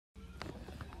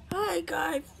Hi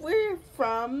guys, we're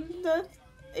from the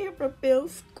Ariel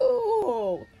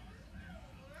school.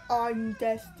 I'm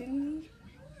Destiny.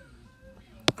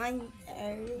 I'm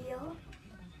Ariel.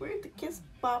 We're the Kiss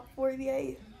Pop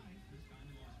 48.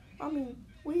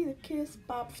 We the Kiss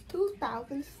Pop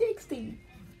 2016.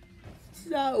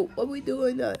 So, what we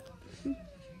doing?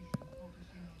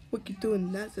 What you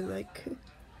doing? That's like.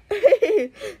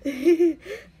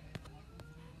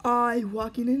 I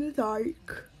walking in the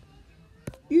dark.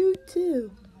 You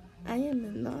too. I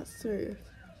am not serious.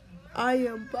 I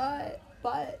am but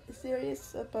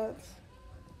serious about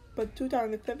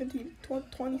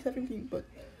 2017, but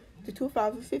the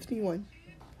 2015 one.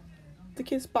 The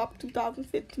Kids Pop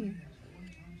 2015.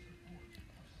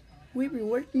 We've been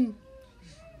working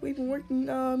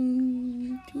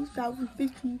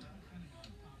 2015.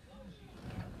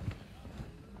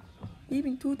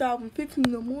 Even 2015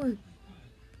 no more.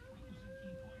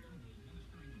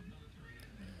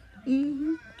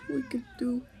 We could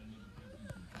do.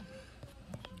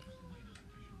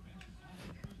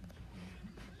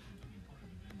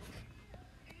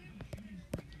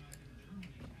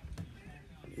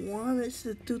 One is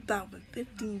the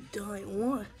 2015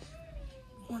 done.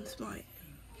 One's mine.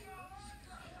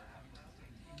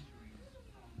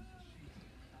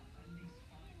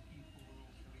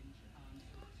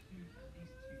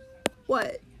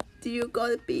 What? Do you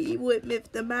gotta be with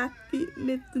Mr. Matthew?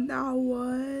 Mr. Now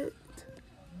what?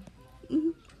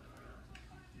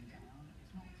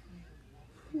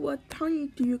 What time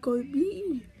do you gotta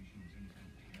be?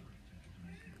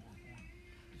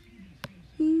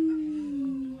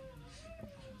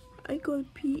 I go to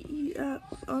PE at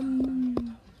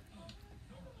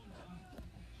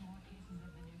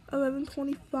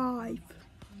 11:25.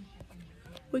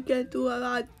 We can do a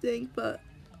lot of things, but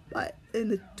in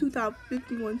the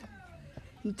 2051,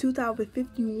 in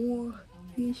 2051,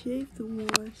 he shaved the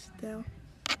ones down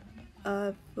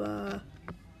of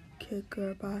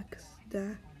kicker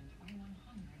Pakistan.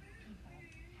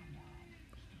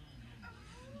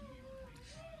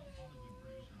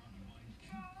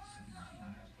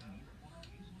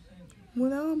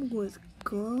 When I was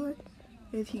gone,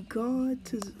 and he gone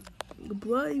to the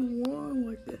bloody war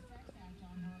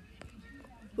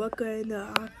worker in the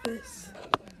office.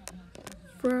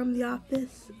 From the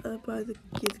office, by the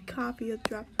kids' coffee and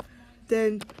drop.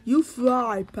 Then you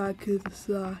fly back to the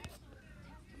side.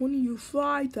 When you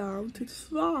fly down to the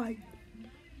side,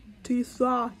 to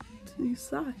the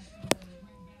side.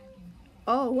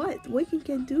 Oh, what? Waking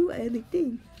can do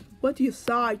anything. What do your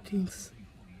side things?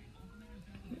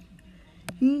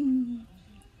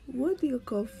 What do you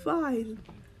go find?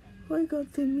 Why go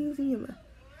to the museum?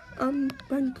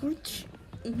 Bangladesh.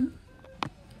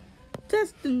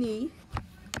 Destiny.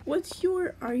 What's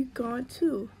your are you going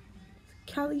to?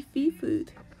 Cali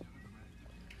seafood.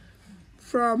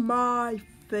 For my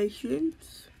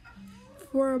patience.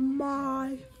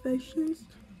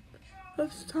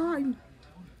 It's time.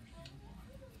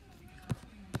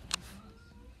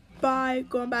 Bye.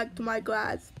 Going back to my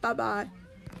class. Bye bye.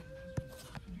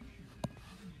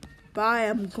 Bye.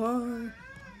 I'm gone.